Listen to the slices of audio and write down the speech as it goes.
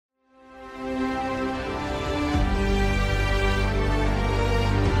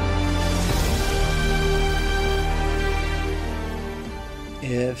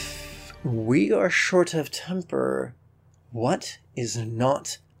we are short of temper, what is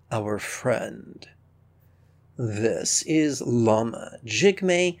not our friend? This is Lama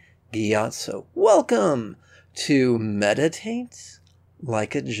Jigme Gyatso. Welcome to Meditate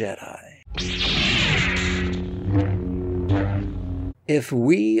Like a Jedi. If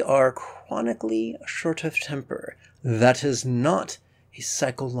we are chronically short of temper, that is not a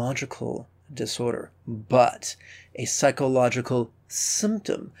psychological disorder, but a psychological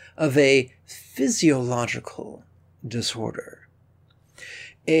symptom of a physiological disorder.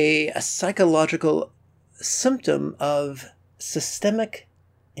 A psychological symptom of systemic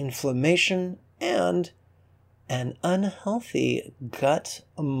inflammation and an unhealthy gut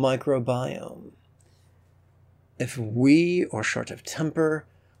microbiome. If we are short of temper,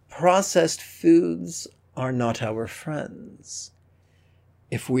 processed foods are not our friends.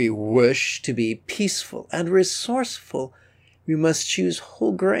 If we wish to be peaceful and resourceful, we must choose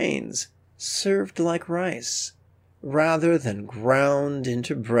whole grains served like rice, rather than ground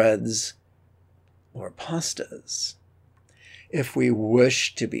into breads or pastas. If we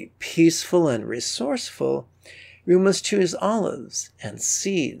wish to be peaceful and resourceful, we must choose olives and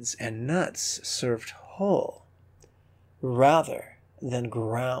seeds and nuts served whole, rather than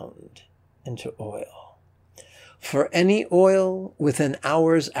ground into oil. For any oil within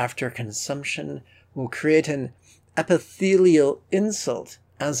hours after consumption will create an epithelial insult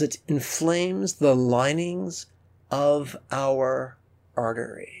as it inflames the linings of our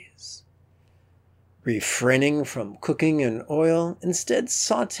arteries. Refraining from cooking in oil, instead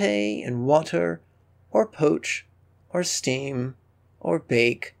saute in water, or poach, or steam, or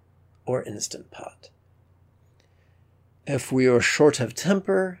bake, or Instant Pot. If we are short of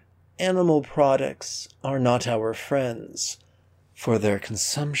temper, animal products are not our friends for their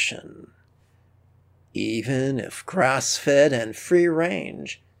consumption, even if grass-fed and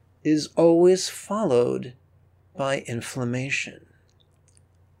free-range is always followed by inflammation.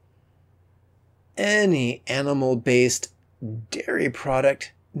 Any animal-based dairy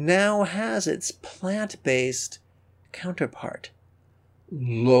product now has its plant-based counterpart,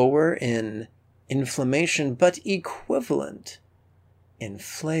 lower in inflammation but equivalent in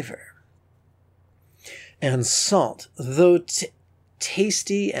flavor. And salt, though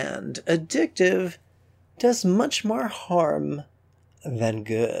tasty and addictive, does much more harm than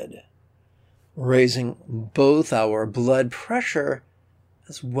good, raising both our blood pressure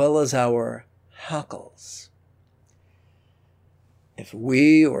as well as our hackles. If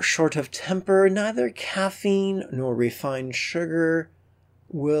we are short of temper, neither caffeine nor refined sugar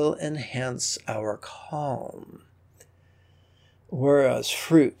will enhance our calm, whereas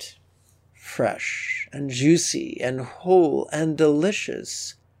fruit, fresh and juicy and whole and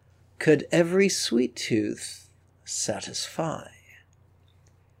delicious, could every sweet tooth satisfy.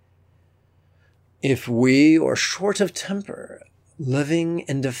 If we are short of temper, living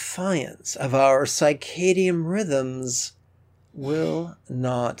in defiance of our circadian rhythms will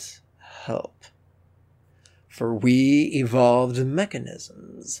not help. For we evolved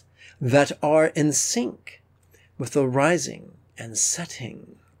mechanisms that are in sync with the rising and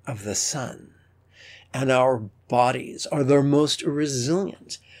setting of the sun, and our bodies are their most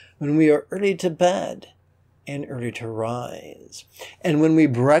resilient when we are early to bed and early to rise, and when we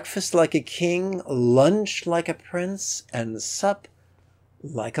breakfast like a king, lunch like a prince, and sup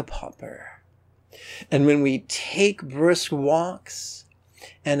like a pauper, and when we take brisk walks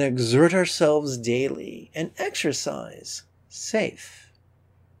and exert ourselves daily and exercise safe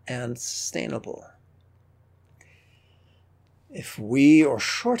and sustainable. If we are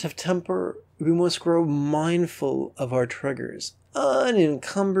short of temper, we must grow mindful of our triggers,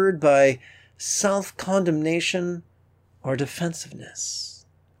 unencumbered by self-condemnation or defensiveness,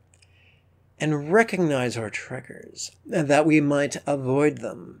 and recognize our triggers, that we might avoid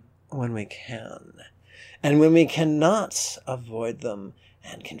them when we can. And when we cannot avoid them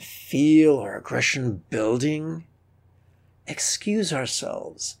and can feel our aggression building, excuse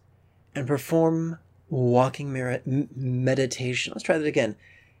ourselves and perform walking meditation. Let's try that again.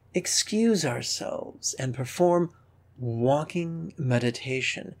 Excuse ourselves and perform walking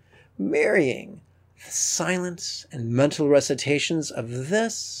meditation, marrying the silent and mental recitations of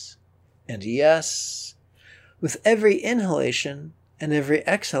this and yes with every inhalation and every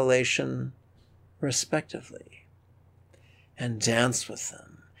exhalation respectively, and dance with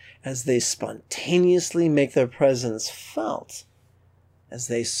them as they spontaneously make their presence felt as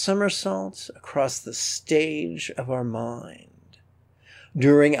they somersault across the stage of our mind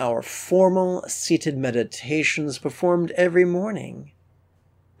during our formal seated meditations performed every morning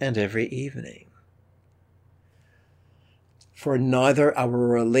and every evening. For neither our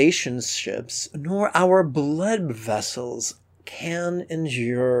relationships nor our blood vessels can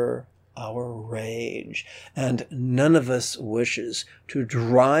endure our rage, and none of us wishes to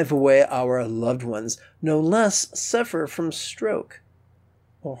drive away our loved ones, no less suffer from stroke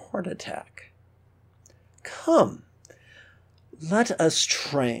or heart attack. Come, let us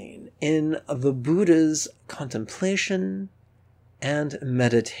train in the Buddha's contemplation and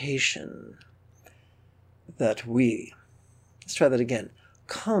meditation, that we, let's try that again.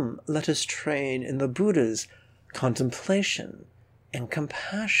 Come, let us train in the Buddha's contemplation and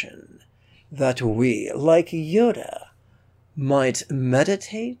compassion, that we, like Yoda, might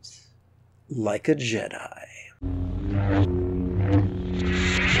meditate like a Jedi.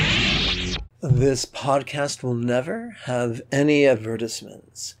 This podcast will never have any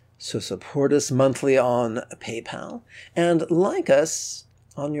advertisements, so support us monthly on PayPal and like us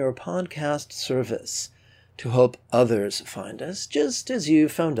on your podcast service to help others find us just as you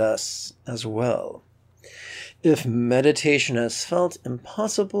found us as well. If meditation has felt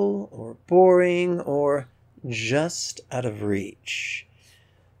impossible or boring or just out of reach,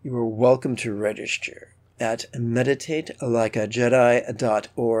 you are welcome to register at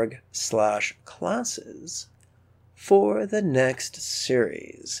meditatelykeajedi.org/classes for the next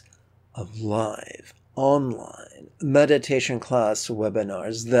series of live online meditation class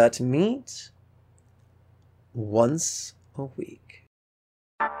webinars that meet once a week.